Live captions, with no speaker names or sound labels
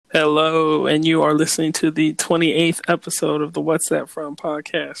Hello, and you are listening to the 28th episode of the What's That From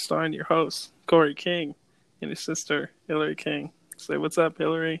podcast, starring your host, Corey King, and his sister, Hillary King. Say what's up,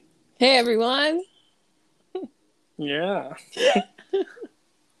 Hillary. Hey, everyone. Yeah.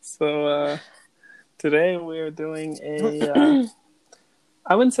 So, today we are doing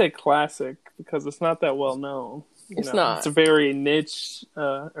I wouldn't say classic, because it's not that well known. It's not. It's a very niche,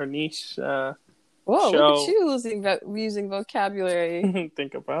 niche Whoa, show. look at you using vocabulary.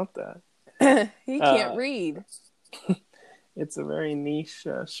 Think about that. He can't read. It's a very niche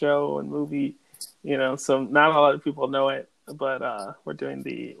show and movie, so not a lot of people know it, but we're doing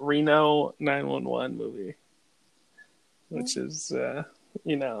the Reno 911 movie, which is,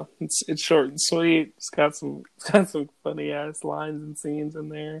 it's short and sweet. It's got some funny ass lines and scenes in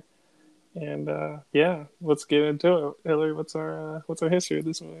there. And let's get into it. Hillary, what's our history of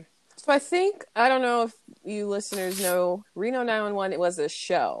this movie? So I don't know if you listeners know, Reno 911, it was a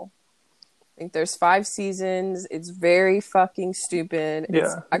show. I think there's 5 seasons. It's very fucking stupid. Yeah.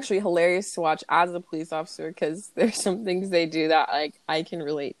 It's actually hilarious to watch as a police officer, because there's some things they do that I can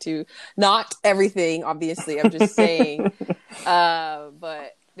relate to. Not everything, obviously. I'm just saying.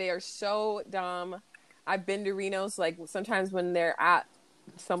 But they are so dumb. I've been to Reno's, sometimes when they're at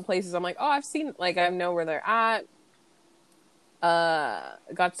some places, I'm like, oh, I know where they're at.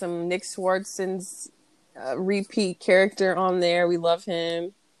 Got some Nick Swartzen's repeat character on there. We love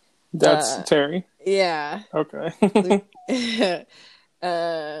him. That's Terry? Yeah. Okay.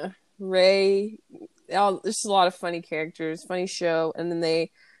 Ray. There's a lot of funny characters, funny show. And then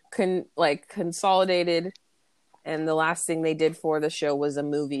they consolidated. And the last thing they did for the show was a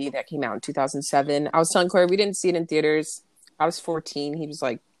movie that came out in 2007. I was telling Corey, we didn't see it in theaters. I was 14. He was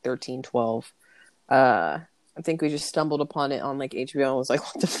 13, 12. I think we just stumbled upon it on HBO and was like,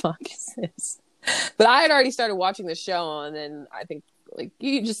 what the fuck is this? But I had already started watching the show, and then I think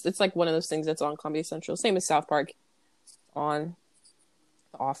it's one of those things that's on Comedy Central. Same as South Park, on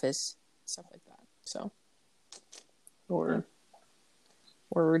The Office, stuff like that. So, Word.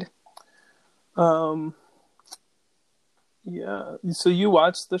 Yeah. So you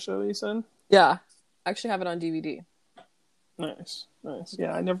watched the show, you said? Yeah. I actually have it on DVD. Nice.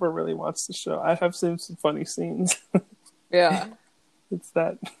 Yeah, I never really watched the show. I have seen some funny scenes. Yeah. It's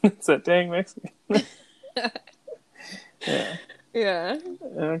that dang Mexican. Yeah. Yeah.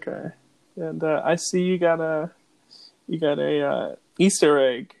 Okay. And I see you got a Easter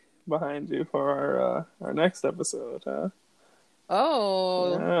egg behind you for our next episode, huh?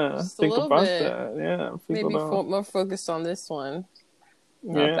 Oh. Yeah. Just Think a little about bit. that. Yeah. Maybe more focused on this one.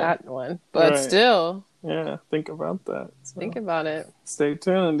 Not Yeah. that one. But still. Yeah, think about that. So, think about it. Stay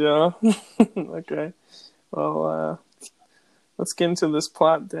tuned, y'all. Okay. Well, let's get into this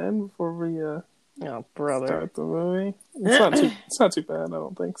plot then before we start the movie. It's not too bad, I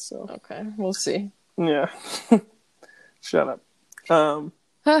don't think so. Okay, we'll see. Yeah. Shut up.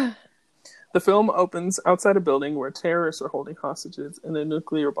 The film opens outside a building where terrorists are holding hostages in a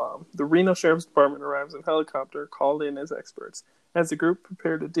nuclear bomb. The Reno Sheriff's Department arrives in a helicopter called in as experts. As the group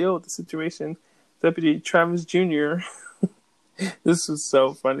prepare to deal with the situation, Deputy Travis Jr., this was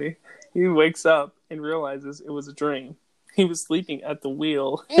so funny, he wakes up and realizes it was a dream. He was sleeping at the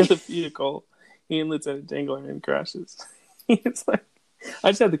wheel in the vehicle. He and Lieutenant Dangler and crashes. He's like, I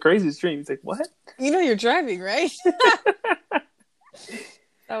just had the craziest dream. He's like, what? You know you're driving, right?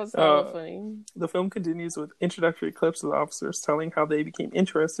 That was so funny. The film continues with introductory clips of the officers telling how they became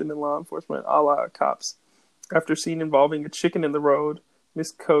interested in law enforcement, a la Cops. After scene involving a chicken in the road,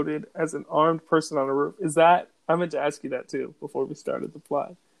 miscoded as an armed person on a roof. I meant to ask you that too before we started the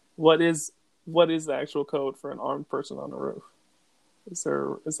plot. What is the actual code for an armed person on a roof? Is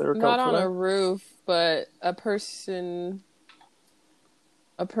there a code Not for on that? a roof, but a person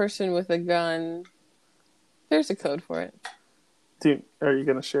with a gun. There's a code for it. Dude, are you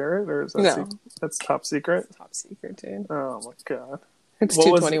gonna share it, or is that no? That's top secret. It's top secret, dude. Oh my god. It's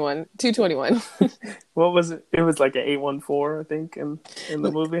 221. 221. What was it? It was like an 814, I think, in the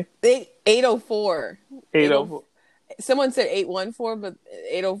movie. 804. 804. Someone said 814, but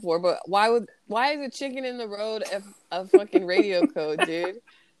 804. But why is a chicken in the road a fucking radio code, dude?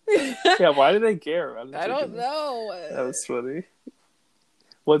 Yeah, why do they care about it? I don't know. That was funny.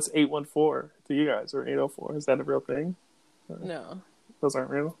 What's 814 to you guys, or 804? Is that a real thing? No. Those aren't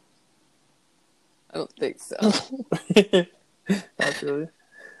real? I don't think so. Not really.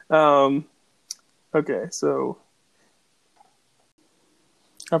 Okay, so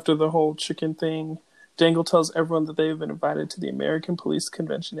after the whole chicken thing, Dangle tells everyone that they have been invited to the American Police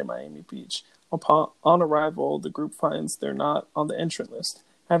Convention in Miami Beach. On arrival, the group finds they're not on the entrant list.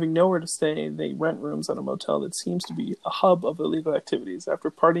 Having nowhere to stay, they rent rooms at a motel that seems to be a hub of illegal activities.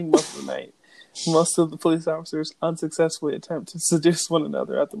 After partying most of the night, most of the police officers unsuccessfully attempt to seduce one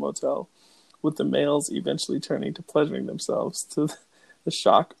another at the motel, with the males eventually turning to pleasuring themselves to the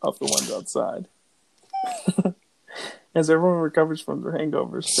shock of the ones outside. As everyone recovers from their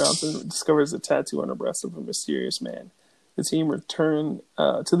hangovers, Johnson discovers a tattoo on her breast of a mysterious man. The team return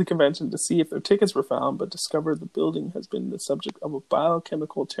to the convention to see if their tickets were found, but discover the building has been the subject of a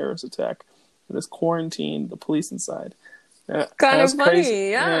biochemical terrorist attack and has quarantined the police inside. Kind of funny,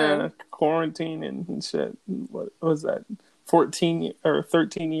 crazy, yeah. Quarantine and shit. What was that? 14 or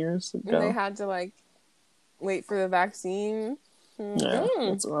 13 years ago. And they had to like wait for the vaccine. Yeah,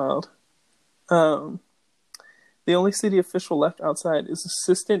 that's wild. The only city official left outside is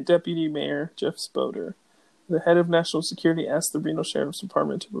Assistant Deputy Mayor Jeff Spoder. The head of national security asked the Reno Sheriff's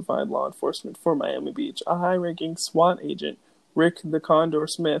Department to provide law enforcement for Miami Beach. A high-ranking SWAT agent, Rick the Condor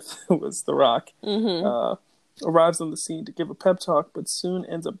Smith, was The Rock, arrives on the scene to give a pep talk, but soon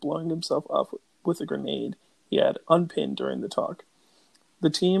ends up blowing himself up with a grenade he had unpinned during the talk. The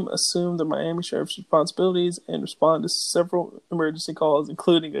team assumed the Miami Sheriff's responsibilities and responded to several emergency calls,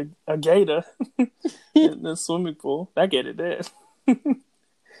 including a gator in the swimming pool. That gator dead.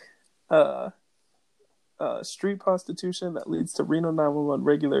 Street prostitution that leads to Reno 911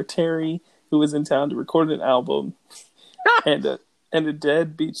 regular Terry, who was in town to record an album, and a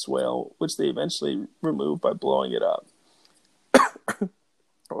dead beach whale, which they eventually removed by blowing it up.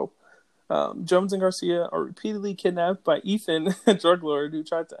 Jones and Garcia are repeatedly kidnapped by Ethan, a drug lord who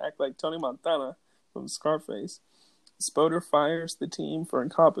tried to act like Tony Montana from Scarface. Spoder fires the team for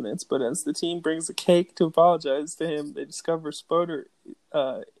incompetence, but as the team brings a cake to apologize to him, they discover Spoder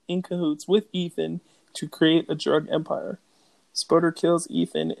in cahoots with Ethan to create a drug empire. Spoder kills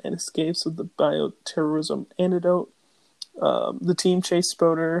Ethan and escapes with the bioterrorism antidote. The team chase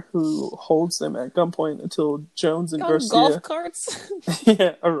Spoder, who holds them at gunpoint until Jones and Garcia golf carts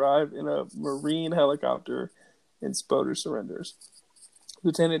arrive in a Marine helicopter, and Spoder surrenders.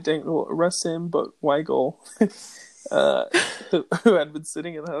 Lieutenant Dangle arrests him, but Weigel, who had been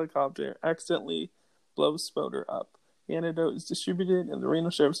sitting in the helicopter, accidentally blows Spoder up. The antidote is distributed, and the Reno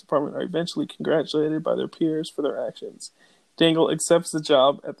Sheriff's Department are eventually congratulated by their peers for their actions. Dangle accepts the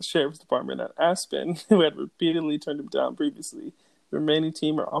job at the Sheriff's Department at Aspen, who had repeatedly turned him down previously. The remaining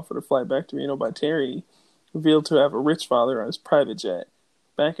team are offered a flight back to Reno by Terry, revealed to have a rich father on his private jet.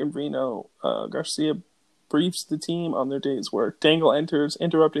 Back in Reno, Garcia briefs the team on their day's work. Dangle enters,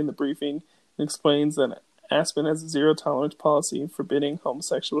 interrupting the briefing, and explains that Aspen has a zero-tolerance policy forbidding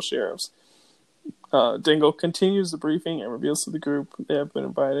homosexual sheriffs. Dangle continues the briefing and reveals to the group they have been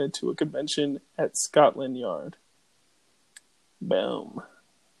invited to a convention at Scotland Yard. Boom.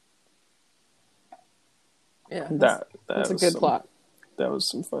 Yeah, that's a good plot. That was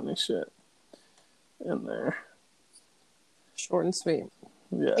some funny shit in there. Short and sweet.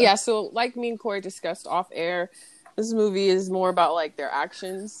 Yeah. Yeah, so like me and Corey discussed off air, this movie is more about like their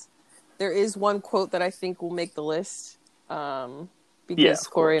actions. There is one quote that I think will make the list. Because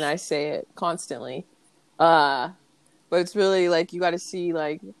Corey and I say it constantly. But it's really like you gotta see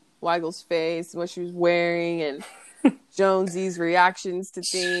like Weigel's face, what she was wearing, and Jonesy's reactions to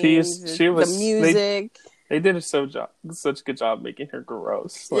things, the music. They did such a good job making her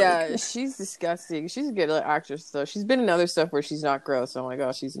gross. Yeah, she's disgusting. She's a good actress though. She's been in other stuff where she's not gross. Oh my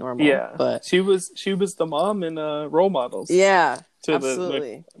gosh, she's normal. Yeah, but she was the mom in Role Models. Yeah, to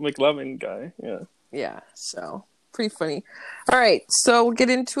absolutely. The McLovin guy. Yeah. So pretty funny. All right, so we'll get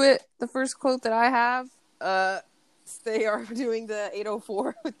into it. The first quote that I have, they are doing the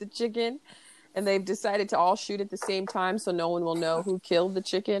 804 with the chicken. And they've decided to all shoot at the same time so no one will know who killed the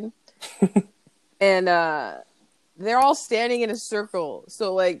chicken. And they're all standing in a circle.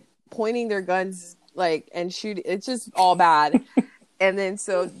 So, like, pointing their guns, like, and shooting. It's just all bad. And then,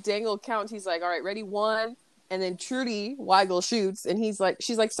 so Dangle counts. He's like, all right, ready, 1. And then Trudy, Weigel, shoots. And she's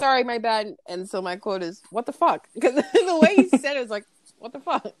like, sorry, my bad. And so my quote is, what the fuck? Because the way he said it was like, what the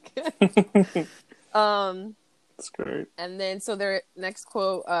fuck? That's great. And then, so their next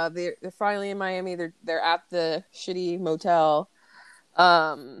quote, they're finally in Miami. They're at the shitty motel,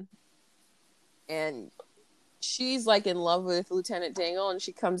 and she's like in love with Lieutenant Dangle, and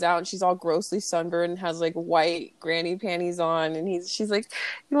she comes out and she's all grossly sunburned and has like white granny panties on, and she's like,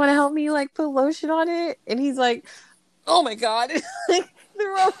 "You want to help me like put lotion on it?" And he's like, "Oh my god!" Like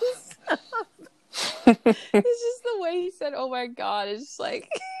throws up. It's just the way he said, "Oh my god!" It's just like.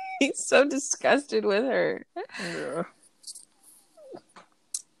 He's so disgusted with her. Yeah.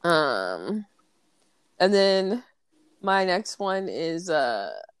 And then my next one is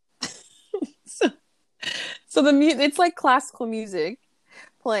so the it's like classical music,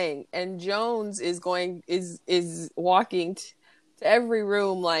 playing, and Jones is walking to every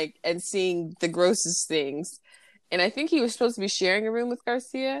room like and seeing the grossest things. And I think he was supposed to be sharing a room with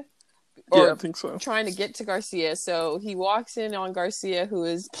Garcia, or Yeah, I think so. trying to get to Garcia. So he walks in on Garcia, who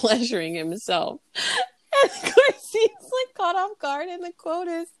is pleasuring himself. And Garcia's like caught off guard, and the quote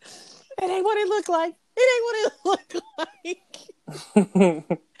is, "It ain't what it looked like. It ain't what it looked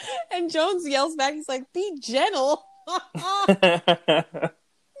like." And Jones yells back, he's like, "Be gentle." I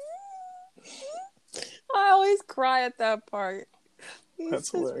always cry at that part. He That's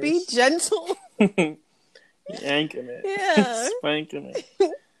says, hilarious. "Be gentle." Yanking it. Yeah. Spanking it.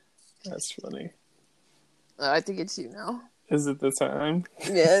 That's funny. I think it's you now. Is it the time?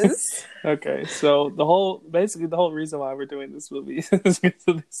 Yes. Okay, so the whole reason why we're doing this movie is because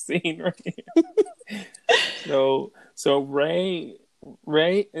of this scene right here. So Ray,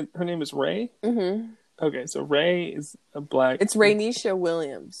 her name is Ray? Mm-hmm. Okay, so Ray is a black... It's Rainisha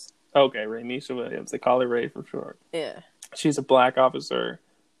Williams. Okay, Rainisha Williams. They call her Ray for short. Yeah. She's a black officer.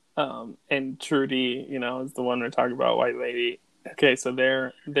 And Trudy, is the one we're talking about, white lady. Okay, so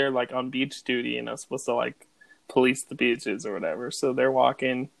they're like on beach duty, supposed to like police the beaches or whatever. So they're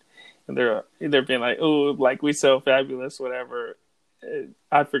walking and they're being like, "Oh, like we so fabulous," whatever.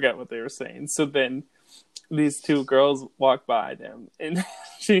 I forget what they were saying. So then these two girls walk by them, and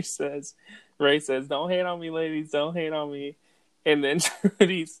Ray says, "Don't hate on me, ladies. Don't hate on me." And then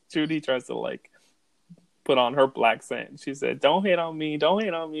Trudy tries to like put on her black scent. She said, "Don't hate on me. Don't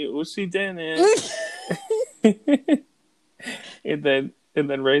hate on me." Oh, she didn't. And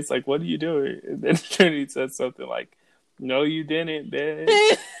then Ray's like, "What are you doing?" And then Trinity says something like, "No, you didn't,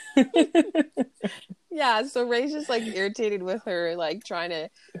 bitch." Yeah, so Ray's just like irritated with her, like trying to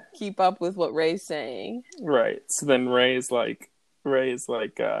keep up with what Ray's saying. Right. So then Ray is like,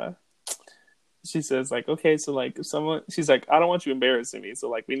 she says like, "Okay, so like she's like, I don't want you embarrassing me. So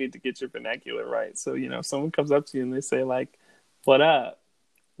like, we need to get your vernacular right. So, if someone comes up to you and they say like, 'What up?'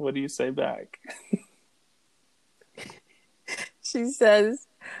 What do you say back?" She says,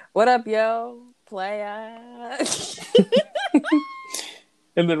 "What up, yo, playa?"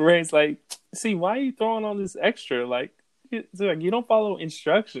 And then Ray's like, "See, why are you throwing on this extra? Like, you don't follow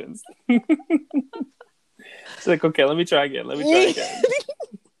instructions." She's like, "Okay, let me try again.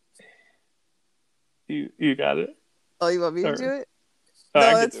 You got it? Oh, you want me to do it?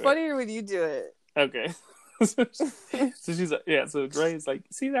 Oh, No, it's funnier when you do it. Okay. So she's like, yeah, so Ray's like,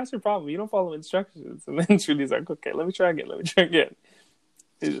 "See, that's your problem. You don't follow instructions." And then Trudy's like, "Okay, let me try again.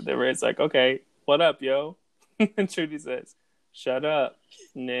 And then Ray's like, "Okay, what up, yo?" And Trudy says, "Shut up,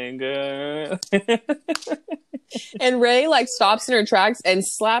 nigga." And Ray like stops in her tracks and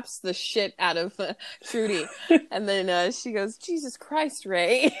slaps the shit out of Trudy. And then she goes, "Jesus Christ,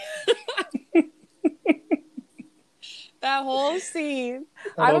 Ray." That whole scene.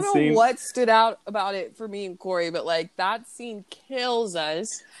 I don't know what stood out about it for me and Corey, but like that scene kills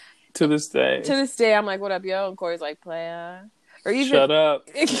us. To this day. I'm like, "What up, yo?" And Corey's like, "Playa." Or even, "Shut up,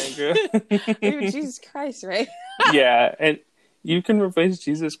 nigga." Even Jesus Christ, Ray. Yeah, and you can replace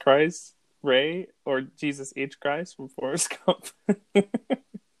Jesus Christ, Ray, or Jesus H. Christ from Forrest Gump.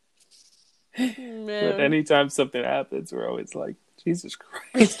 But anytime something happens, we're always like, "Jesus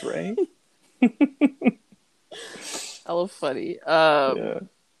Christ, Ray." Hella funny. Yeah.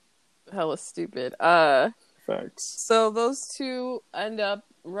 Hella stupid. Facts. So those two end up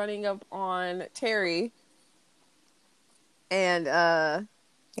running up on Terry. And our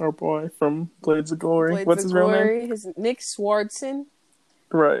boy from Blades of Glory. What's his real name? His Nick Swartzen.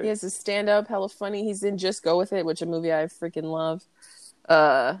 Right. He has a stand-up, hella funny. He's in Just Go With It, which is a movie I freaking love.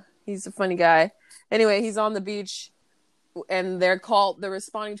 He's a funny guy. Anyway, he's on the beach, and they're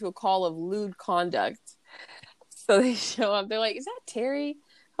responding to a call of lewd conduct. So they show up. They're like, "Is that Terry?"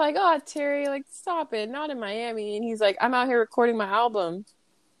 I'm like, "Oh, Terry, like, stop it. Not in Miami." And he's like, "I'm out here recording my album."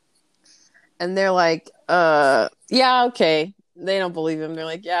 And they're like, "Yeah, okay." They don't believe him. They're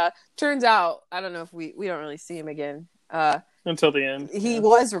like, "Yeah." Turns out, I don't know if we don't really see him again. Until the end. He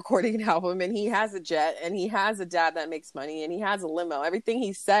was recording an album, and he has a jet, and he has a dad that makes money, and he has a limo. Everything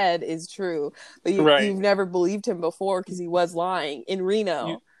he said is true. But you've never believed him before because he was lying in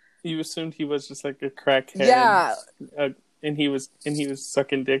Reno. You assumed he was just like a crackhead. Yeah. And he was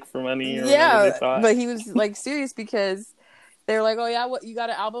sucking dick for money or yeah, whatever they thought. But he was like serious because they're like, "Oh yeah, what you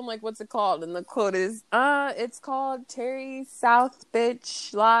got an album? Like, what's it called?" And the quote is, "It's called Terry South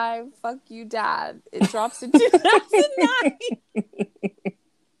Bitch Live. Fuck you, Dad. It drops in 2009."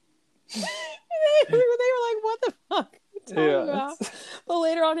 They were like, "What the fuck?" About. But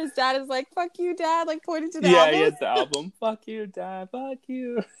later on, his dad is like, "Fuck you, Dad," like pointing to the album. Yeah, he has the album. "Fuck you, Dad. Fuck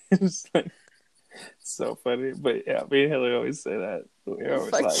you." It's like, So funny. But yeah, me and Haley always say that. We're always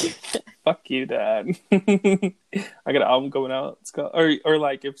Fuck like, you. fuck you, Dad. I got an album coming out. It's called, or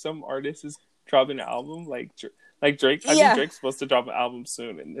like if some artist is dropping an album, like Drake, I think Yeah. Drake's supposed to drop an album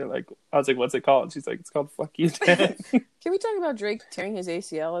soon. And they're like, I was like, what's it called? She's like, it's called Fuck You, Dad. Can we talk about Drake tearing his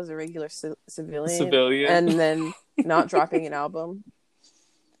ACL as a regular civilian Civilian. and then not dropping an album?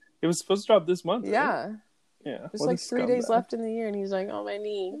 It was supposed to drop this month. Right? Yeah. Yeah. There's like 3 days left in the year, and he's like, "Oh, my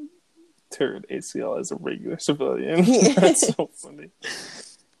knee." Teared ACL as a regular civilian. That's so funny.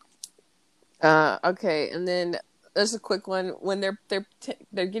 Okay, and then there's a quick one when they're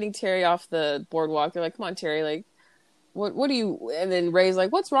getting Terry off the boardwalk. They're like, "Come on, Terry, like, what do you?" And then Ray's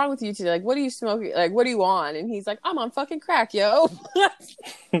like, "What's wrong with you today? Like, what are you smoking? Like, what are you on?" And he's like, "I'm on fucking crack, yo."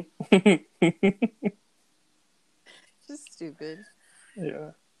 Just stupid.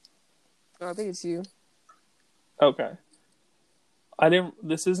 Yeah. Oh, I think it's you. Okay.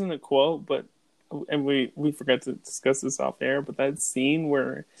 This isn't a quote, but, and we forgot to discuss this off air, but that scene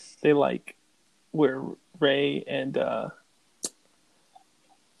where where Ray and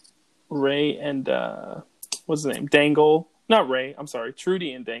what's his name? Dangle. Not Ray, I'm sorry,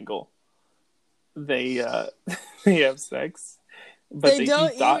 Trudy and Dangle. They they have sex. But they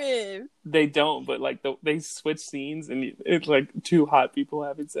don't even. They don't, but like they switch scenes and it's like two hot people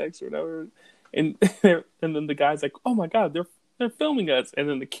having sex or whatever. And then the guy's like, "Oh my god, they're filming us!" And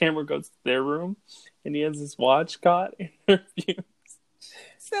then the camera goes to their room, and he has his watch caught in her views.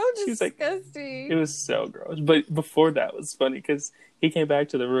 So disgusting. It was so gross. But before that was funny because he came back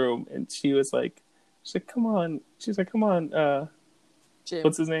to the room and she's like, "Come on!" She's like, "Come on, Jim.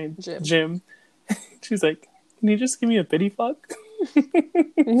 What's his name? Jim." She's like, "Can you just give me a pity fuck?"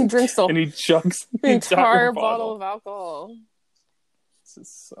 And he drinks and he chugs the entire bottle of alcohol. This is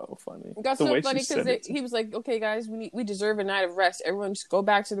so funny. That's so funny because he was like, "Okay, guys, we deserve a night of rest. Everyone just go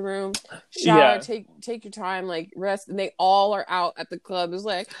back to the room, shower, take your time, like rest." And they all are out at the club. It's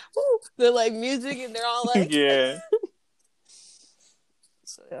like, woo, they're like music, and they're all like, yeah.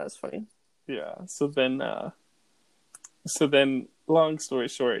 So yeah, that's funny. Yeah. So then, long story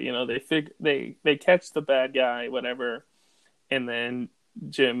short, they catch the bad guy, whatever, and then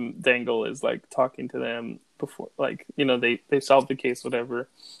Jim Dangle is like talking to them before, like, they solve the case, whatever,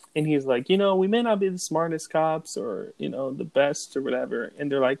 and he's like, we may not be the smartest cops or the best or whatever,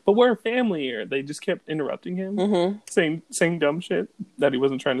 and they're like, but we're a family here. They just kept interrupting him, saying dumb shit that he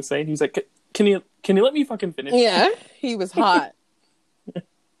wasn't trying to say, and he's like, can you let me fucking finish? Yeah, he was hot.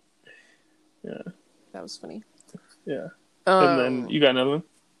 Yeah, that was funny. Yeah. And then you got another one?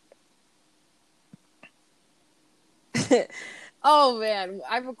 Oh man,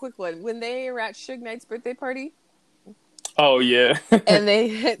 I have a quick one. When they were at Suge Knight's birthday party. Oh yeah. And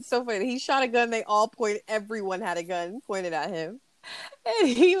it's so funny. He shot a gun. Everyone had a gun pointed at him, and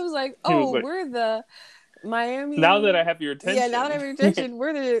he was like, we're the Miami. Now that I have your attention. Yeah, now that I have your attention,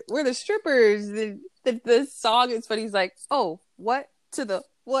 we're the strippers. The song is funny. He's like, oh, what to the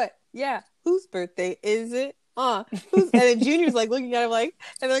what? Yeah, whose birthday is it? And then Junior's like looking at him like,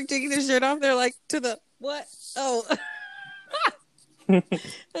 and they're like taking their shirt off. They're like, to the what? Oh. I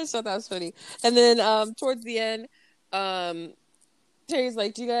just thought that was funny. And then towards the end, Terry's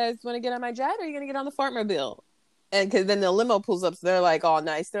like, "Do you guys want to get on my jet, or are you gonna get on the Fartmobile?" And because then the limo pulls up, so they're like all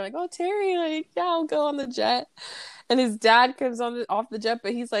nice. They're like, "Oh, Terry, like, yeah, I'll go on the jet." And his dad comes off the jet,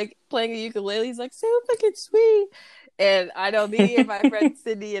 but he's like playing a ukulele. He's like, "So fucking sweet." And I know me and my friend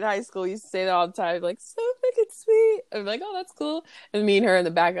Cindy in high school used to say that all the time, like, "So fucking sweet." I'm like, "Oh, that's cool." And me and her in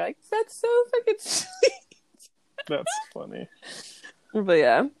the back are like, "That's so fucking sweet." That's funny. But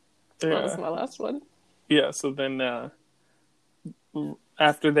yeah, that was my last one. Yeah, so then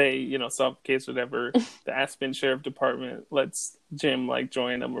after they, solve the case or whatever, the Aspen Sheriff Department lets Jim like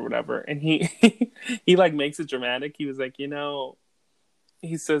join them or whatever, and he he like makes it dramatic. He was like,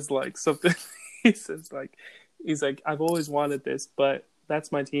 he says like something. He's like, "I've always wanted this, but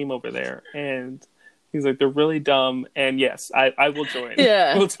that's my team over there," and he's like, "They're really dumb, and yes, I will join.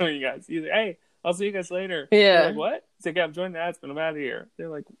 Yeah, we'll join you guys." He's like, "Hey, I'll see you guys later." Yeah. They're like, "What?" He's like, "Yeah, I'm joining Aspen. I'm out of here." They're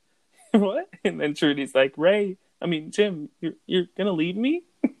like, "What?" And then Trudy's like, Jim, you're gonna leave me?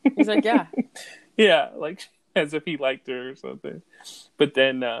 He's like, "Yeah." Yeah, like as if he liked her or something. But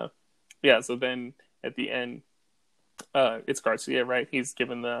then, so then at the end, it's Garcia, right? He's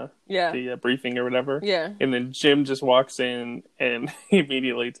given the briefing or whatever. Yeah. And then Jim just walks in and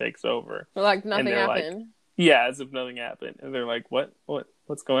immediately takes over. Like nothing happened. Like, yeah, as if nothing happened. And they're like,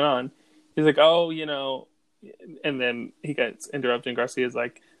 what's going on? He's like, "Oh, and then he gets interrupted and Garcia's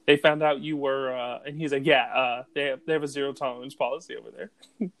like, "They found out you were," and he's like, "Yeah, they have a zero tolerance policy over there."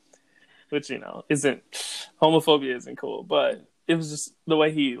 Which, homophobia isn't cool, but it was just the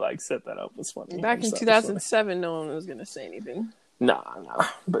way he like set that up was funny. Back in 2007, no one was gonna say anything. Nah,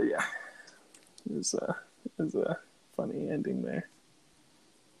 but yeah, it was a funny ending there.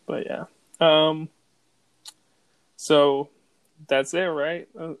 But yeah, so that's it, right?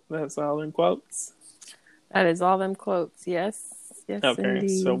 That's all in quotes. That is all them quotes. Yes, Okay,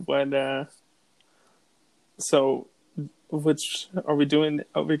 indeed. so what? So which are we doing?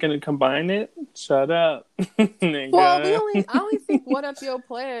 Are we going to combine it? Shut up. Well, I only think "What Up Yo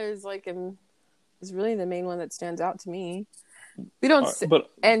Playa" is is really the main one that stands out to me. We don't,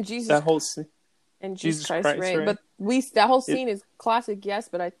 and Jesus, that whole and Jesus Christ, right? But that whole scene is classic, yes.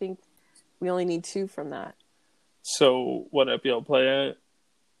 But I think we only need 2 from that. So "What Up Yo Playa"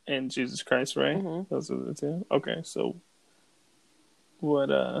 and Jesus Christ, right? Mm-hmm. Those are the 2. Okay, so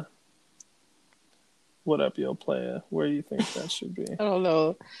what up Yo Playa? Where do you think that should be? I don't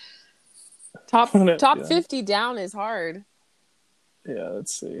know. Top 50 down is hard. Yeah,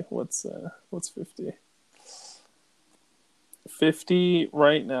 let's see. What's 50? 50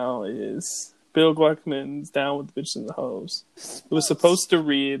 right now is Bill Gluckman's "Down with the Bitches and the Hoes." It was supposed to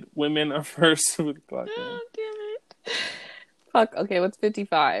read "Women Are First" with Gluckman. Oh, damn it. Fuck. Okay, what's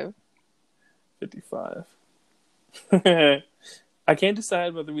 55? 55. I can't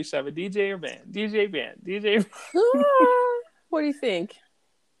decide whether we should have a DJ or band. DJ. What do you think?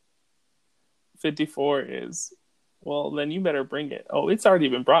 54 is, well, then you better bring it. Oh, it's already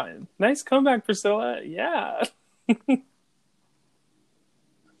been brought in. Nice comeback, Priscilla. Yeah.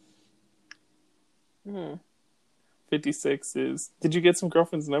 56 is, did you get some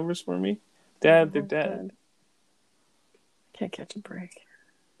girlfriend's numbers for me? Dad, they're dead. Can't catch a break.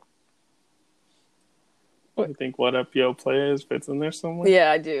 What? You think "What Up Yo Playa" fits in there somewhere? Yeah,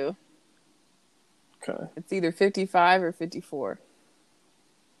 I do. Okay. It's either 55 or 54.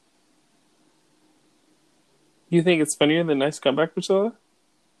 You think it's funnier than "Nice Comeback, Priscilla"?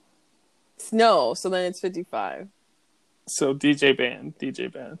 No, so then it's 55. So DJ Band.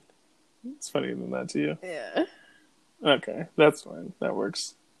 It's funnier than that to you? Yeah. Okay, that's fine. That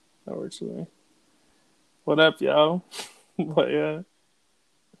works. That works for me. What up, yo? Playa.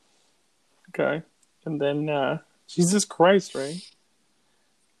 Okay. And then, Jesus Christ, right?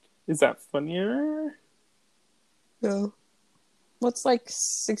 Is that funnier? No. What's like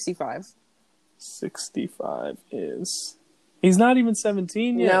 65? 65 is... He's not even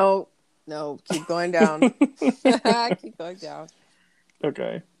 17 yet. No. Keep going down. Keep going down.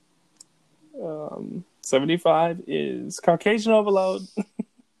 Okay. 75 is Caucasian Overload.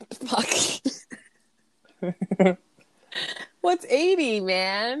 Fuck. What's 80,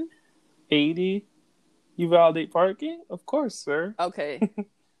 man? 80? You validate parking? Of course, sir. Okay.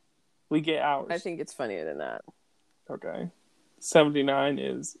 We get hours. I think it's funnier than that. Okay. 79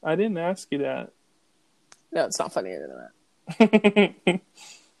 is, I didn't ask you that. No, it's not funnier than that.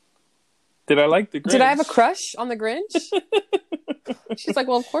 Did I like the Grinch? Did I have a crush on the Grinch? She's like,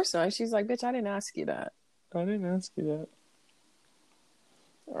 well, of course not. She's like, bitch, I didn't ask you that. I didn't ask you that.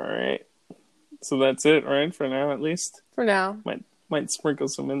 All right. So that's it, right? For now, at least? For now. Might sprinkle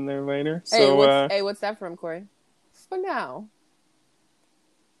some in there later. Hey, so, what's that from, Corey? For now.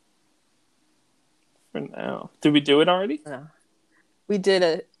 For now. Did we do it already? No. We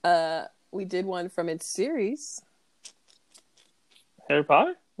did one from its series. Harry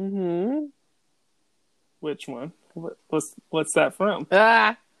Potter? Mm-hmm. Which one? What's that from?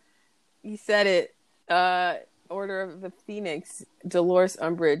 You said it. Order of the Phoenix, Dolores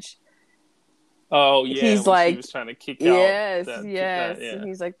Umbridge. Oh yeah, he's like, she was trying to kick out. Yes. Yeah. And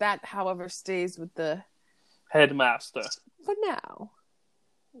he's like, that, however, stays with the headmaster for now.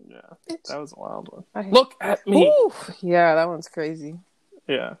 Yeah, that was a wild one. Look at me. Ooh, yeah, that one's crazy.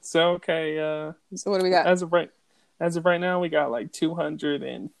 Yeah. So okay. So what do we got? As of right now, we got like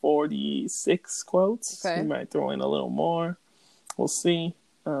 246 quotes. Okay. We might throw in a little more. We'll see.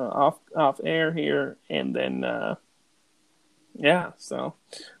 Off air here, and then yeah. So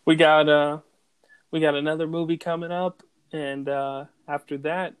we got another movie coming up, and after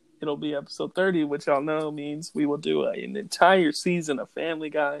that, it'll be episode 30, which y'all know means we will do an entire season of Family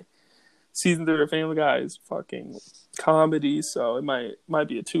Guy. Season 3 of Family Guy is fucking comedy, so it might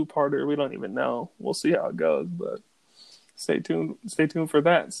be a 2-parter. We don't even know. We'll see how it goes, but stay tuned for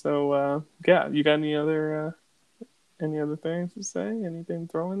that. So yeah, you got any other things to say? Anything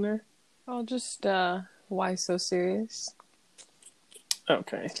to throw in there? Oh, just why so serious?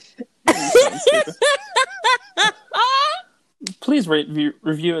 Okay. Please rate,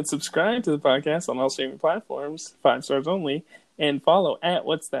 review, and subscribe to the podcast on all streaming platforms, 5 stars only, and follow at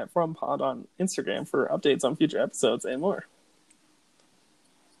What's That From Pod on Instagram for updates on future episodes and more.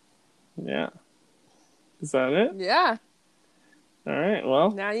 Yeah. Is that it? Yeah. All right,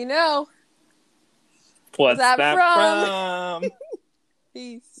 well. Now you know. What's that from? from?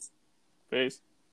 Peace. Peace.